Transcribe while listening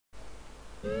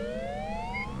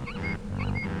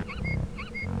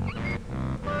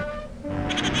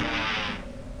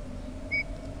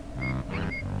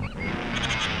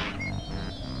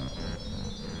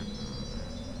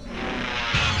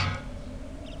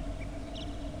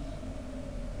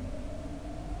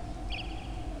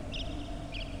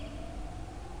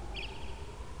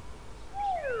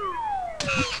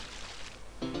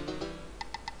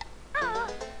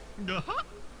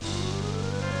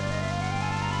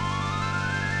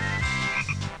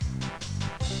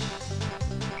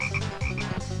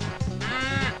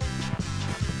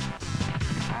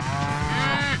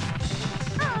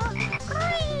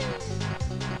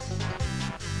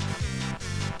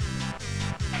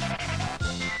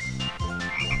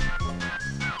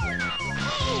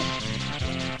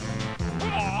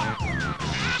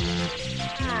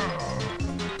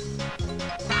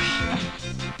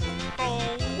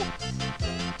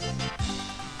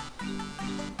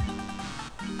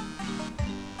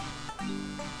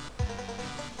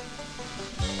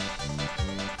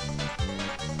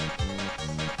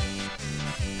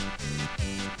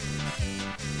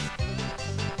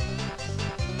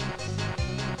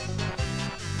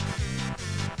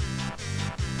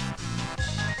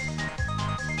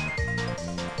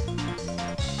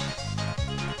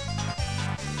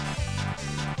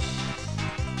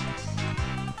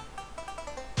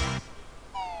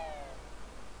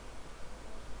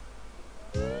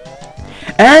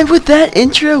And with that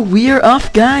intro, we are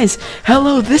off, guys.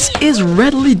 Hello, this is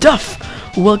Readily Duff.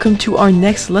 Welcome to our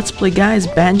next Let's Play, guys,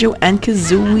 Banjo and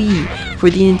Kazooie for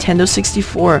the Nintendo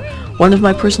 64. One of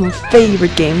my personal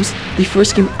favorite games. The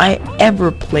first game I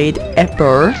ever played,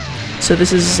 ever. So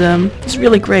this is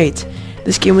really great.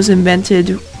 This game was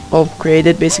invented, or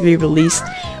created, basically released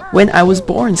when I was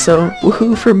born. So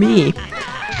woohoo for me.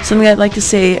 Something I'd like to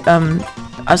say,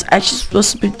 I was actually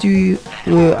supposed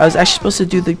to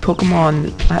do the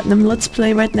Pokemon Platinum Let's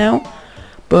Play right now,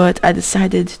 but I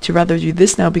decided to rather do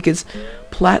this now because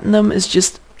Platinum is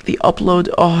just the upload.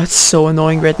 Oh, it's so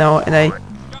annoying right now, and I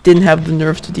didn't have the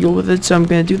nerve to deal with it, so I'm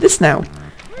gonna do this now.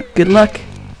 Good luck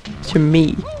to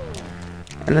me.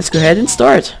 And let's go ahead and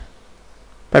start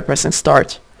by pressing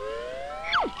start.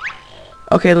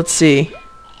 Okay, let's see.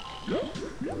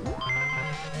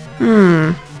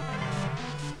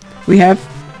 We have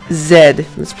Z.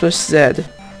 Let's push Z.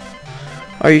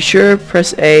 Are you sure?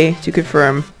 Press A to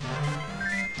confirm.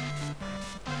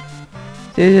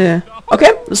 Okay,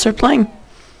 let's start playing.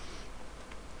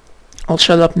 I'll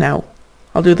shut up now.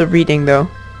 I'll do the reading though.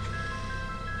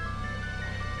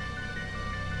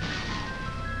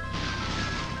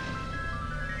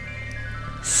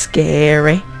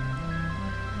 Scary.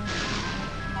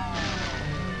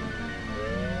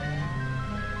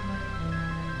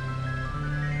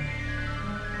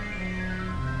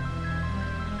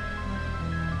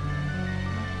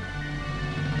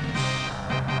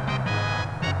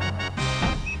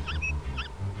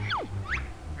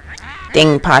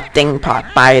 Ding pot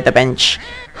by the bench.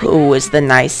 Who is the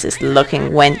nicest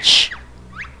looking wench?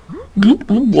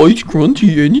 Little white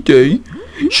grunty any day.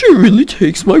 She really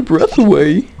takes my breath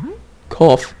away.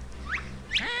 Cough.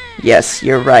 Yes,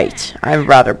 you're right. I'm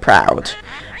rather proud.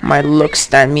 My looks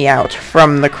stand me out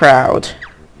from the crowd.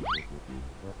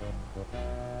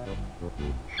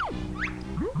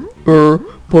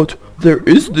 But there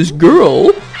is this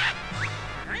girl.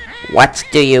 What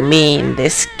do you mean?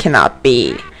 This cannot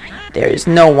be. There is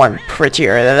no one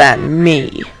prettier than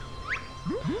me.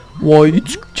 Why,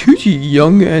 it's Tootie,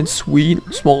 young and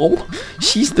sweet, small.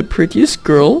 She's the prettiest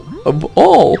girl of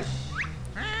all.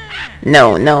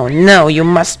 No, no, no, you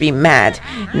must be mad.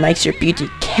 Nicer beauty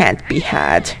can't be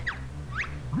had.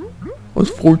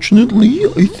 Unfortunately,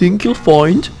 I think you'll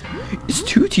find it's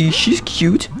Tootie. She's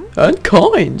cute and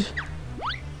kind.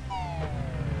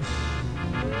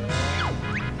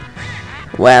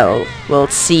 Well, we'll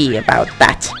see about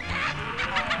that.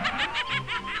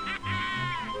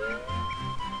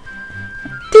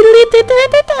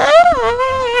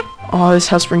 Oh, this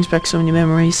house brings back so many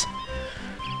memories.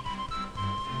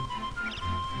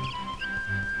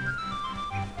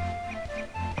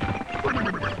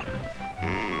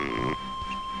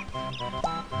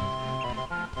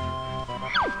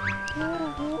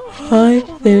 Hi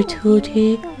there,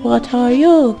 Tootie. What are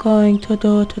you going to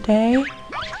do today?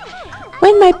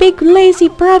 When my big lazy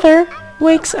brother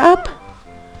wakes up,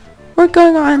 we're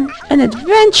going on an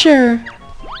adventure.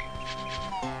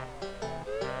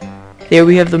 Here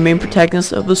we have the main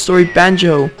protagonist of the story,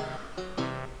 Banjo,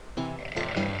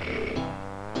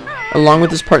 along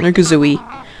with his partner Kazooie.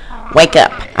 Wake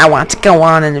up! I want to go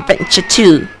on an adventure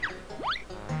too!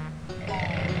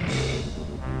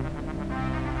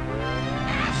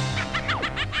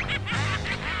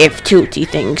 If Tootie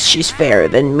thinks she's fairer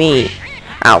than me,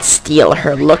 I'll steal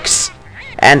her looks,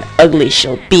 and ugly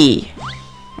she'll be.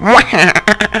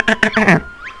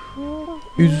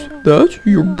 Is that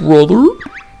your brother?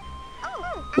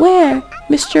 Where,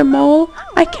 Mr. Mole?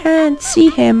 I can't see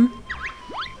him.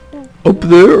 Up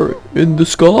there, in the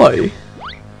sky.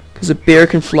 'Cause a bear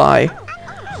can fly.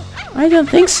 I don't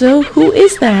think so. Who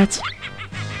is that?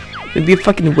 Maybe a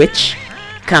fucking witch?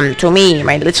 Come to me,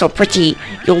 my little pretty.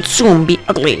 You'll soon be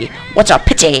ugly. What a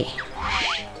pity.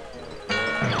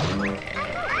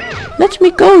 Let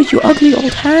me go, you ugly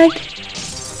old hag.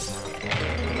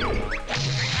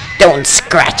 Don't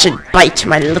scratch and bite,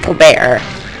 my little bear.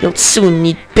 You'll soon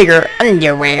need bigger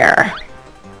underwear.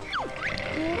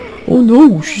 Oh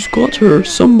no, she's got her.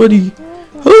 Somebody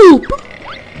help!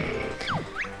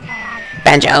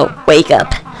 Banjo, wake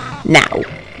up. Now.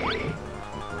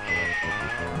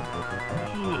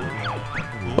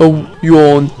 Oh,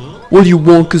 yawn. What do you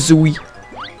want, Kazooie?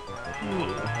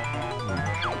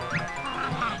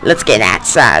 Let's get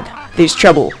outside. There's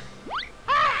trouble.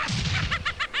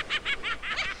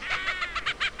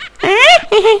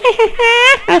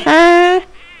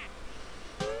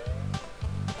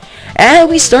 And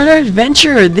we start our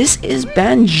adventure. This is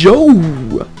Banjo.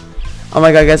 Oh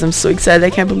my god, guys, I'm so excited.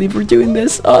 I can't believe we're doing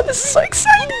this. Oh, this is so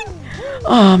exciting.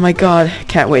 Oh my god,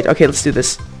 can't wait. Okay, let's do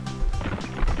this.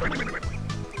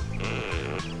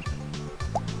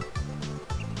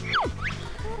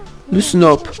 Listen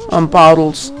up, I'm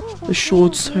Bottles, the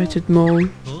short-sighted mole.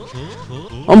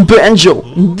 I'm Banjo,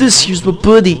 and this here's my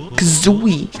buddy,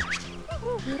 Kazooie.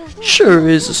 Sure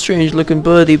is a strange-looking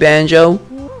buddy, Banjo.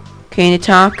 Can you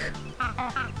talk?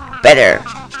 Better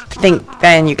think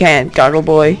than you can, Goggle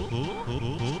Boy.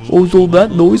 What was all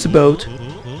that noise about?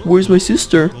 Where's my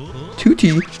sister?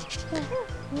 Tootie.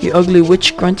 The ugly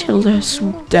witch Gruntilda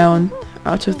swooped down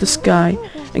out of the sky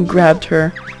and grabbed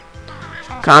her.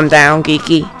 Calm down,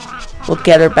 Geeky. We'll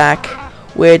get her back.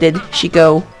 Where did she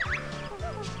go?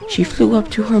 She flew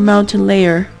up to her mountain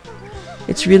lair.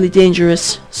 It's really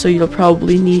dangerous, so you'll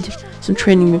probably need some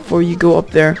training before you go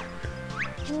up there.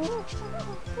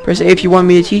 Press A if you want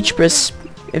me to teach, press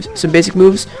some basic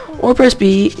moves, or press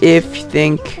B if you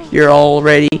think you're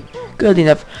already good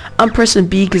enough. I'm pressing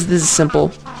B because this is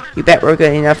simple. You bet we're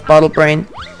good enough, Bottle Brain.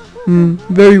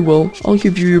 Very well. I'll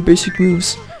give you your basic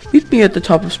moves. Meet me at the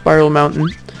top of Spiral Mountain.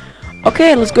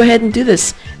 Okay, let's go ahead and do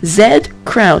this. Z,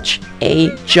 crouch.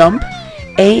 A, jump.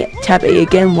 A, tap A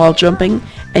again while jumping.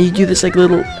 And you do this like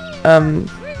little,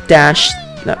 dash,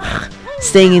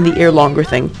 staying in the air longer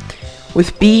thing.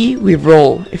 With B, we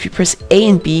roll. If you press A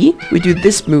and B, we do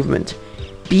this movement.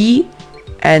 B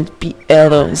and B,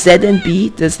 Z and B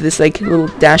does this like little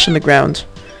dash on the ground.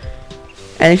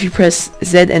 And if you press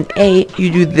Z and A,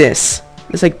 you do this.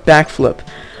 It's like backflip.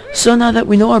 So now that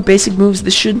we know our basic moves,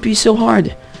 this shouldn't be so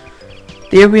hard.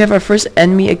 There we have our first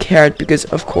enemy, a carrot, because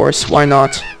of course, why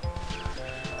not?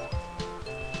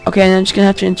 Okay, and I'm just gonna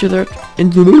have to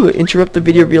interrupt the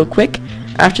video real quick.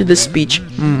 After this speech,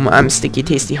 I'm Sticky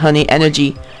Tasty Honey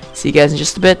Energy. See you guys in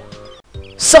just a bit.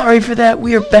 Sorry for that,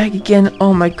 we are back again.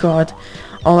 Oh my god.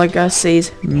 All I gotta say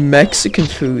is Mexican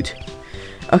food.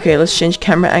 Okay, let's change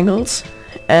camera angles.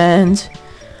 And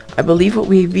I believe what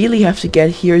we really have to get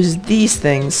here is these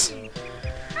things.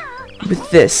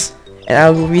 With this. And I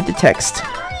will read the text.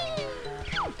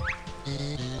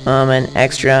 An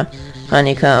extra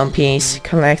honeycomb piece.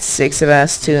 Collect 6 of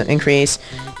us to increase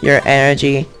your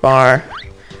energy bar.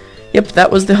 Yep,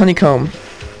 that was the honeycomb.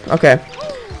 Okay.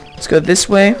 Let's go this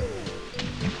way.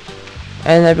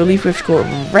 And I believe we have to go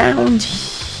around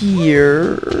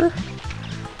here.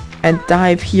 And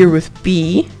dive here with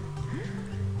B.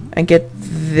 And get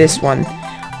this one.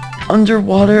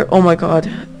 Underwater. Oh my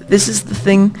god. This is the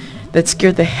thing that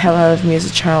scared the hell out of me as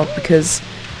a child. Because,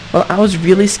 well, I was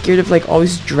really scared of like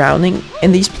always drowning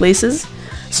in these places.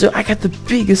 So I got the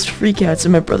biggest freakouts.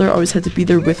 And my brother always had to be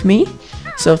there with me.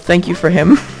 So thank you for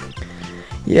him.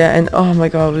 Yeah, and oh my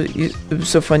god, it was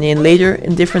so funny. And later,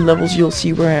 in different levels, you'll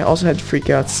see where I also had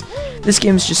freakouts. This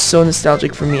game is just so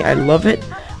nostalgic for me. I love it.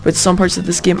 But some parts of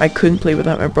this game I couldn't play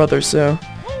without my brother. So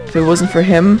if it wasn't for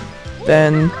him,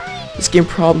 then this game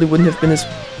probably wouldn't have been as...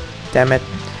 Damn it.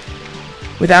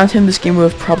 Without him, this game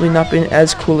would have probably not been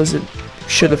as cool as it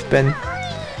should have been.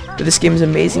 But this game is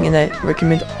amazing, and I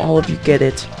recommend all of you get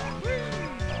it.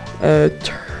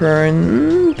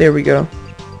 Turn... There we go.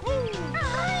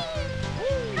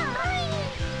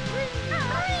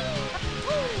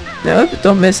 No,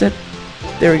 don't miss it.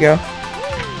 There we go.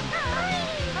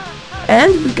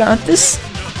 And we got this.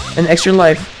 An extra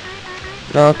life.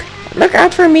 Look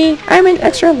out for me. I'm an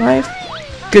extra life.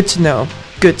 Good to know.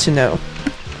 Good to know.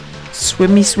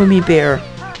 Swimmy, swimmy bear.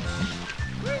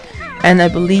 And I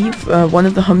believe one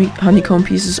of the honeycomb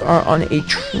pieces are on a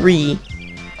tree.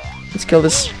 Let's kill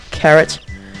this carrot.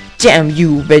 Damn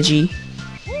you, veggie.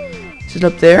 Is it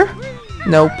up there?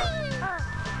 Nope.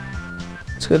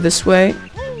 Let's go this way.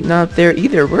 Not up there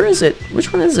either. Where is it?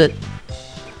 Which one is it?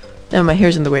 Oh, my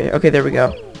hair's in the way. Okay, there we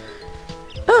go.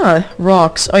 Ah,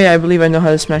 rocks. Oh yeah, I believe I know how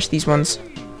to smash these ones.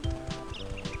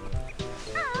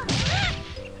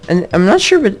 And I'm not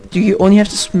sure, but do you only have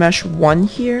to smash one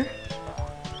here?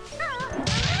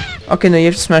 Okay, no, you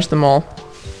have to smash them all.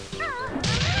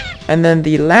 And then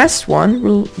the last one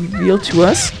will reveal to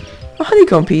us a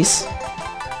honeycomb piece.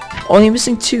 Only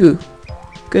missing 2.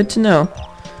 Good to know.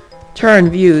 Turn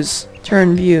views.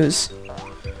 Turn views.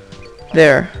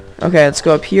 There. Okay, let's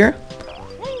go up here.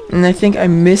 And I think I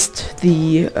missed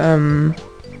the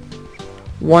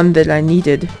one that I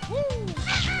needed.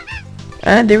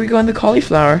 And there we go on the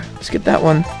cauliflower. Let's get that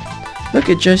one. Look,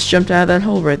 it just jumped out of that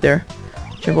hole right there.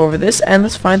 Jump over this and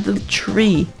let's find the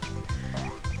tree.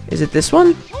 Is it this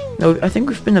one? No, I think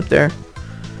we've been up there.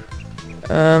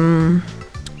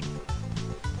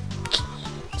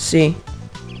 Let's see.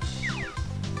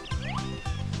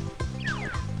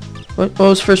 What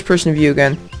was first person view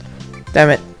again? Damn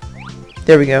it.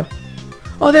 There we go.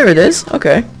 Oh, there it is.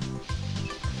 Okay.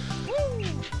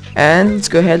 And let's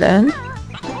go ahead and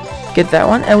get that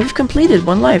one. And we've completed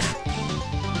 1 life.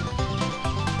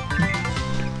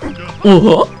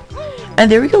 And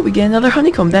there we go. We get another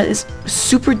honeycomb. That is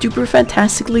super duper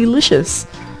fantastically delicious.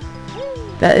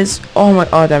 That is... Oh my...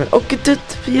 Oh, damn it. Oh, get it.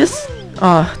 Yes.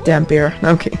 Ah, oh, damn bear.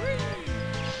 Okay.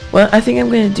 What I think I'm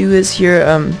going to do is here...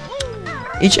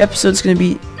 Each episode's going to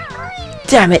be...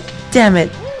 Damn it. Damn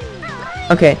it.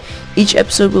 Okay. Each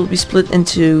episode will be split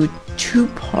into 2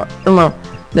 parts. Oh, no.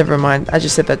 Never mind. I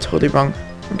just said that totally wrong.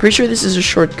 I'm pretty sure this is a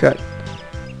shortcut.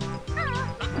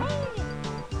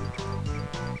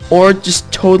 Or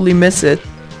just totally miss it.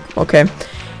 Okay.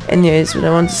 Anyways, what I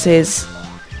want to say is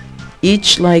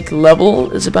each like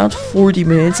level is about 40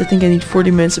 minutes. I think I need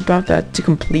 40 minutes about that to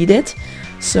complete it.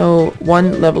 So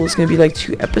one level is going to be like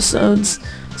 2 episodes.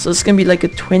 So it's going to be like a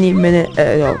 20-minute,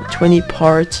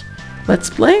 20-part let's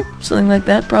play. Something like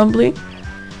that, probably.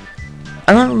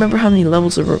 I don't remember how many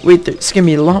levels there were. Wait, there's going to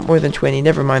be a lot more than 20.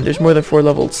 Never mind. There's more than 4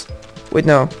 levels. Wait,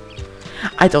 no.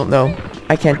 I don't know.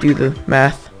 I can't do the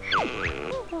math.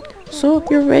 So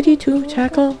you're ready to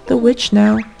tackle the witch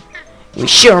now? We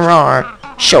sure are.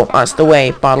 Show us the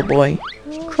way, bottle boy.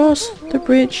 Cross the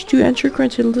bridge to enter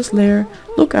Gruntilda's lair.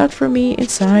 Look out for me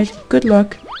inside. Good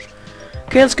luck.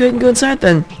 Okay, let's go ahead and go inside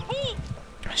then.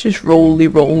 It's just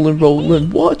rolling,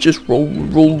 what? Just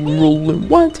rolling,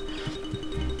 what?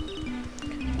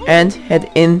 And head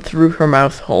in through her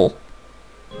mouth hole.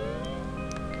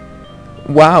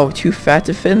 Wow, too fat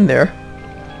to fit in there.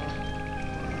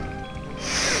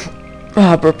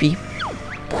 Ah, burpee.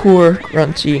 Poor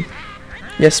Grunty.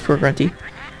 Yes, poor Grunty.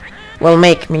 Will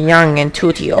make me young and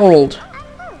Tooty old.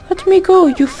 Let me go,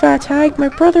 you fat hag. My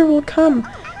brother will come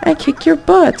and kick your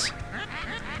butt.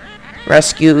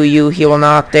 Rescue you he will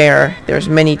not dare. There's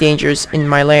many dangers in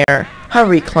my lair.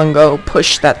 Hurry, Clungo,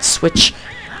 push that switch.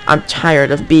 I'm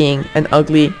tired of being an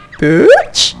ugly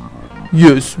bitch.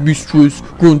 Yes, Mistress,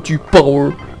 Grunty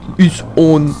power is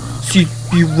on. See,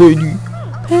 be ready.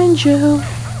 Banjo,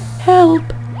 help.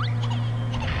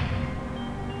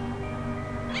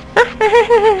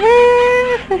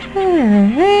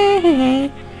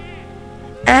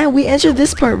 And we entered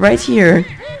this part right here.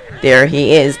 There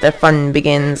he is, the fun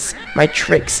begins. My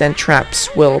tricks and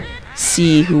traps will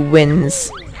see who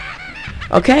wins.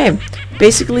 Okay,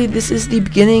 basically this is the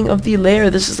beginning of the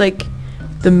lair. This is like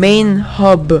the main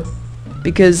hub,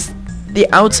 because the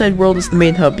outside world is the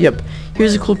main hub. Yep,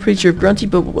 here's a cool picture of Grunty,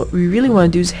 but what we really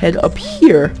want to do is head up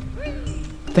here.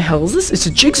 What the hell is this? It's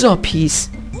a jigsaw piece.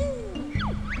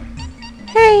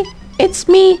 Hey, it's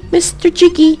me, Mr.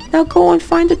 Jiggy. Now go and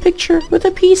find a picture with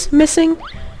a piece missing.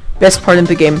 Best part in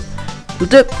the game.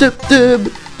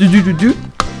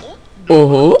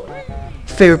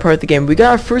 Favorite part of the game. We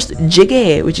got our first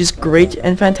Jiggy, which is great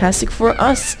and fantastic for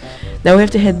us. Now we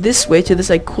have to head this way to this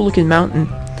like cool looking mountain.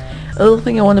 A little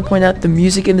thing I want to point out, the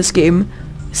music in this game,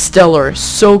 stellar,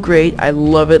 so great. I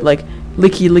love it, like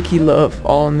licky licky love,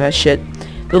 all in that shit.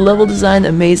 The level design,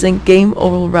 amazing. Game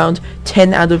all around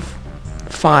 10 out of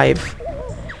 5.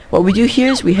 What we do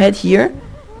here is we head here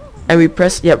and we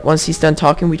press, yep, once he's done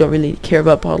talking. We don't really care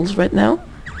about bottles right now.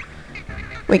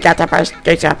 We got the first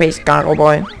jigsaw piece, goggle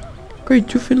boy. Great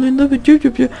to fill in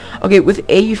the... Okay, with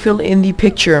A you fill in the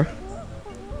picture.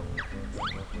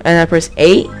 And I press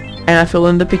A and I fill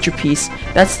in the picture piece.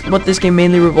 That's what this game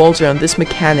mainly revolves around, this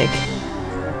mechanic.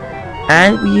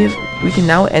 And we can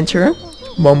now enter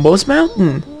Mumbo's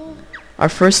Mountain. Our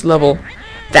first level.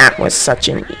 That was such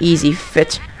an easy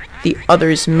fit. The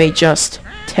others may just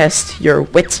test your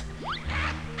wit.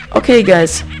 Okay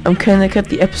guys, I'm gonna cut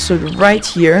the episode right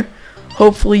here.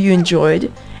 Hopefully you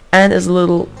enjoyed. And as a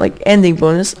little like ending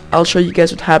bonus, I'll show you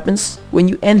guys what happens when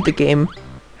you end the game.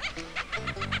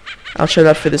 I'll shut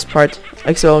up for this part.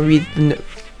 Like so I'll read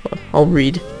I'll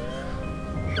read.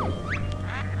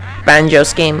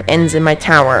 Banjo's game ends in my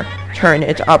tower. Turn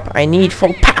it up, I need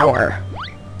full power.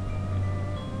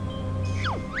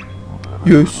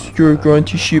 Yes, your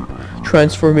grunty ship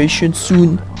transformation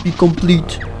soon be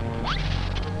complete.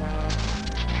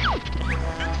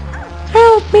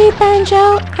 Help me,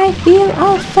 Banjo. I feel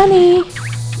all funny.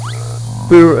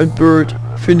 Bear and bird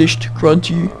finished.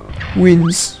 Grunty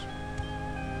wins.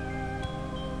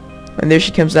 And there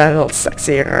she comes out all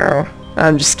sexy.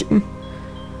 I'm just kidding.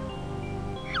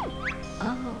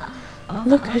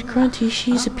 Look at Grunty,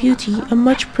 she's a beauty, and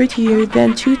much prettier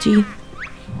than Tootie.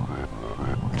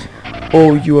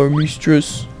 Oh, you are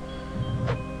mistress.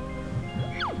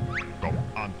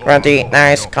 Grunty,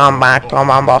 nice comeback. Come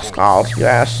on, boss calls.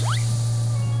 Yes.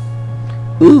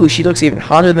 Ooh, she looks even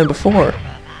hotter than before.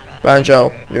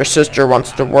 Banjo, your sister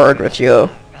wants to word with you.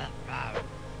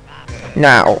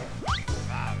 Now.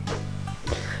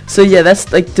 So yeah,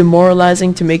 that's like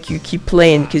demoralizing to make you keep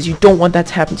playing because you don't want that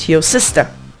to happen to your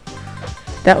sister.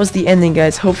 That was the ending,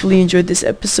 guys. Hopefully you enjoyed this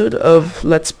episode of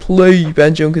Let's Play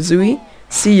Banjo and Kazooie.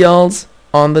 See y'alls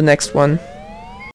on the next one.